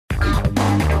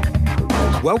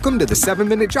Welcome to the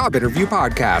 7-Minute Job Interview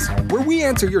Podcast, where we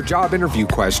answer your job interview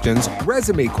questions,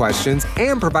 resume questions,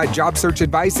 and provide job search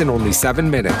advice in only 7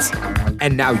 minutes.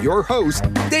 And now your host,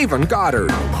 Davon Goddard.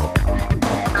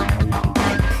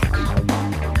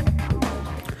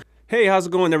 Hey, how's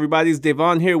it going, everybody? It's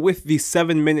Davon here with the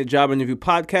 7-Minute Job Interview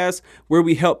Podcast, where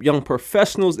we help young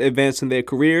professionals advance in their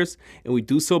careers, and we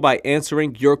do so by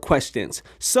answering your questions.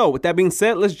 So, with that being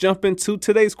said, let's jump into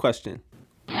today's question.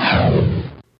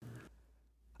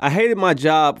 I hated my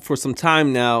job for some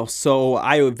time now, so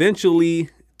I eventually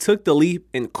took the leap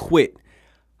and quit.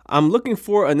 I'm looking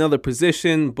for another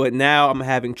position, but now I'm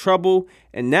having trouble,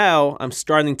 and now I'm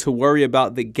starting to worry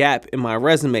about the gap in my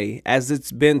resume, as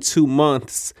it's been 2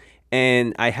 months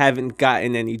and I haven't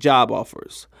gotten any job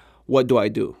offers. What do I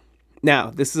do? Now,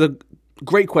 this is a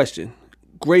great question,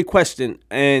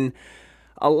 and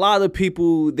a lot of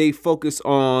people, they focus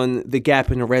on the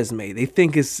gap in the resume. They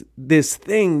think it's this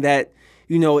thing that,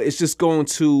 it's just going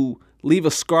to leave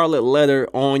a scarlet letter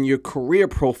on your career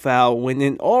profile, when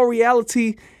in all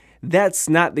reality, that's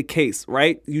not the case,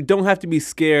 right? You don't have to be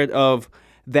scared of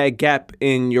that gap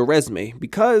in your resume,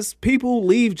 because people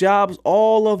leave jobs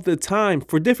all of the time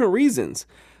for different reasons.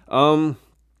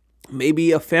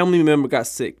 Maybe a family member got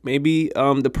sick. Maybe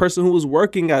the person who was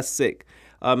working got sick.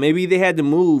 Maybe they had to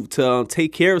move to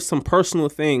take care of some personal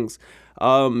things.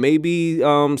 Maybe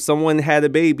someone had a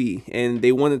baby and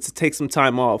they wanted to take some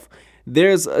time off.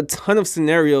 There's a ton of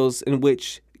scenarios in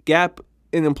which gap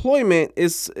in employment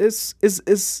it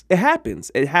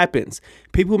happens. It happens.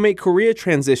 People make career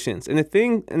transitions, and the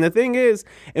thing is,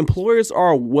 employers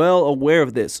are well aware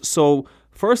of this. So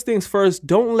first things first,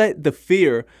 don't let the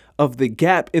fear of the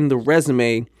gap in the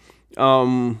resume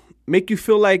make you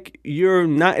feel like you're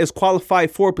not as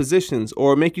qualified for positions,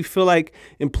 or make you feel like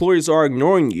employers are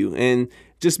ignoring you. And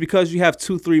just because you have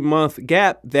 2-3 month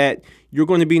gap, that you're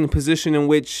going to be in a position in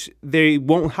which they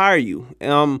won't hire you.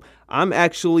 I'm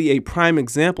actually a prime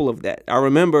example of that. I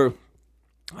remember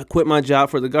I quit my job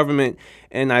for the government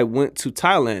and I went to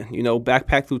Thailand,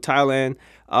 backpacked through Thailand.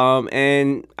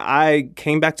 And I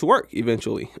came back to work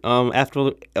eventually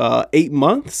after 8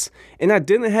 months, and I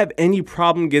didn't have any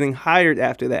problem getting hired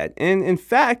after that. And in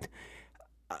fact,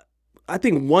 I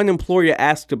think one employer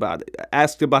asked about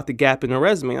the gap in the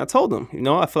resume. I told them,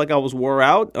 I feel like I was wore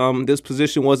out. This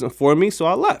position wasn't for me, so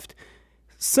I left.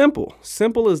 Simple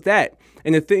as that.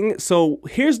 And so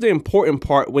here's the important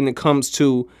part when it comes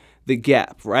to the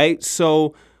gap, right?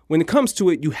 So when it comes to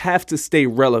it, you have to stay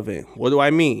relevant. What do I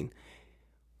mean?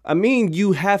 I mean,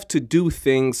 you have to do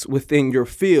things within your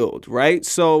field, right?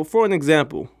 So for an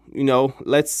example,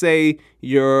 let's say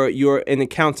you're an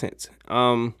accountant,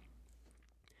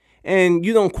 and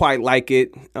you don't quite like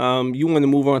it. You want to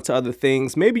move on to other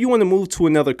things. Maybe you want to move to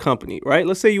another company, right?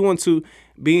 Let's say you want to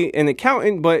be an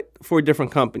accountant, but for a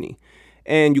different company,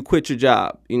 and you quit your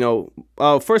job.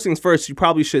 First things first, you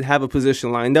probably should have a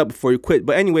position lined up before you quit.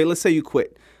 But anyway, let's say you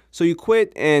quit. So you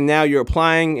quit, and now you're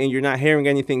applying and you're not hearing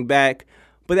anything back.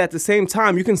 But at the same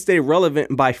time, you can stay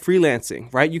relevant by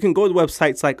freelancing, right? You can go to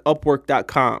websites like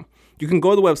Upwork.com. You can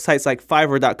go to websites like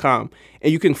Fiverr.com,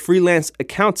 and you can freelance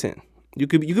accountant. You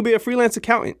could be a freelance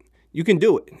accountant. You can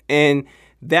do it. And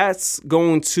that's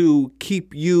going to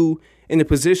keep you in a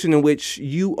position in which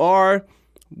you are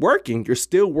working. You're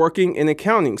still working in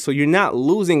accounting, so you're not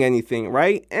losing anything,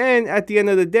 right? And at the end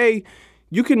of the day,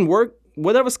 you can work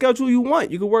whatever schedule you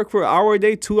want. You can work for an hour a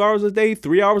day, 2 hours a day,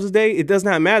 3 hours a day. It does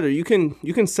not matter. You can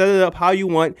set it up how you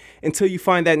want until you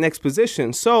find that next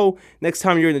position. So next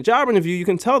time you're in a job interview, you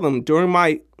can tell them, during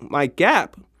my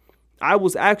gap, I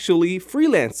was actually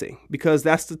freelancing, because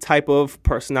that's the type of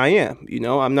person I am.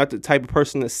 I'm not the type of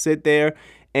person to sit there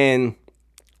and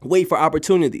wait for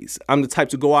opportunities. I'm the type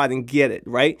to go out and get it,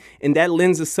 right? And that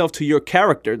lends itself to your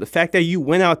character. The fact that you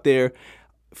went out there,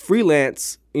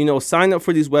 freelance, sign up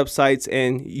for these websites,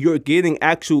 and you're getting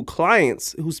actual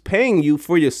clients who's paying you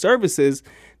for your services,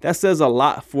 that says a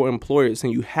lot for employers,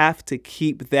 and you have to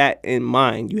keep that in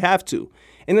mind. You have to.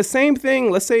 And the same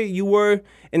thing, let's say you were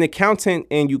an accountant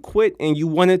and you quit and you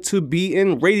wanted to be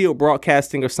in radio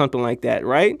broadcasting or something like that,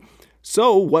 right?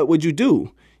 So what would you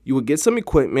do? You would get some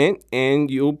equipment and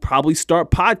you'll probably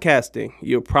start podcasting.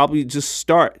 You'll probably just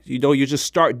start, you just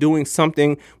start doing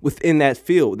something within that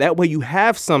field. That way you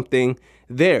have something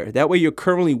there. That way you're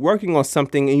currently working on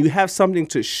something and you have something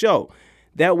to show.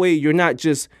 That way you're not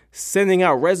just sending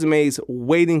out resumes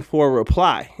waiting for a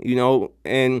reply,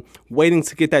 and waiting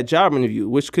to get that job interview,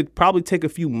 which could probably take a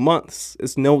few months.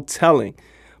 It's no telling.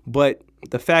 But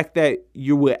the fact that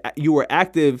you were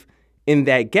active in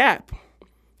that gap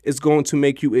is going to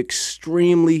make you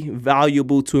extremely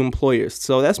valuable to employers.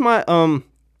 So that's my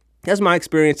That's my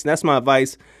experience, and that's my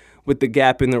advice with the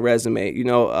gap in the resume.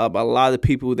 A lot of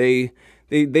people, they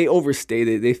overstate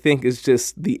it. They think it's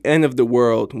just the end of the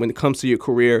world when it comes to your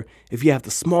career if you have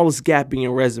the smallest gap in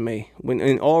your resume, when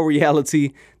in all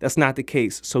reality, that's not the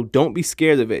case. So don't be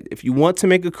scared of it. If you want to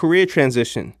make a career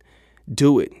transition,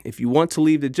 do it. If you want to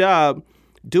leave the job,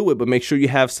 do it, but make sure you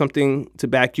have something to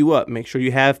back you up. Make sure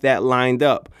you have that lined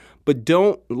up. But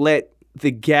don't let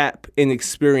the gap in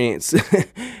experience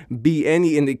be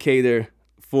any indicator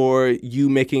for you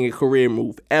making a career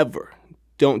move ever.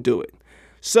 Don't do it.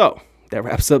 So that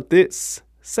wraps up this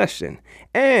session.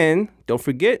 And don't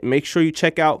forget, make sure you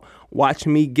check out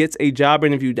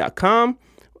watchmegetsajobinterview.com.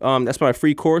 That's my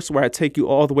free course where I take you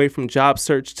all the way from job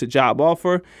search to job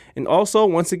offer. And also,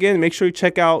 once again, make sure you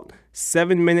check out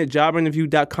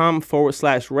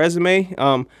 7minutejobinterview.com/resume.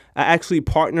 I actually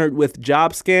partnered with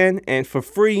JobScan, and for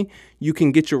free, you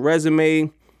can get your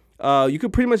resume. You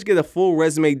can pretty much get a full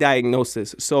resume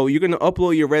diagnosis. So you're going to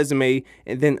upload your resume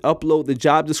and then upload the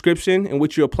job description in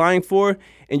which you're applying for,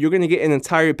 and you're going to get an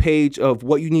entire page of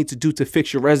what you need to do to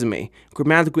fix your resume.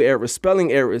 Grammatical errors,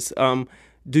 spelling errors.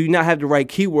 Do you not have the right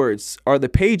keywords? Are the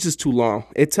pages too long?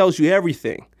 It tells you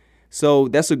everything. So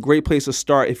that's a great place to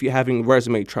start if you're having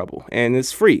resume trouble, and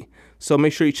it's free. So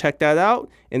make sure you check that out.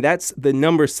 And that's the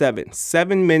number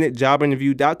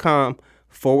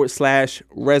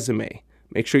 7minutejobinterview.com/resume.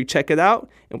 Make sure you check it out.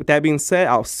 And with that being said,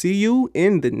 I'll see you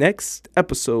in the next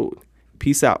episode.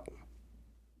 Peace out.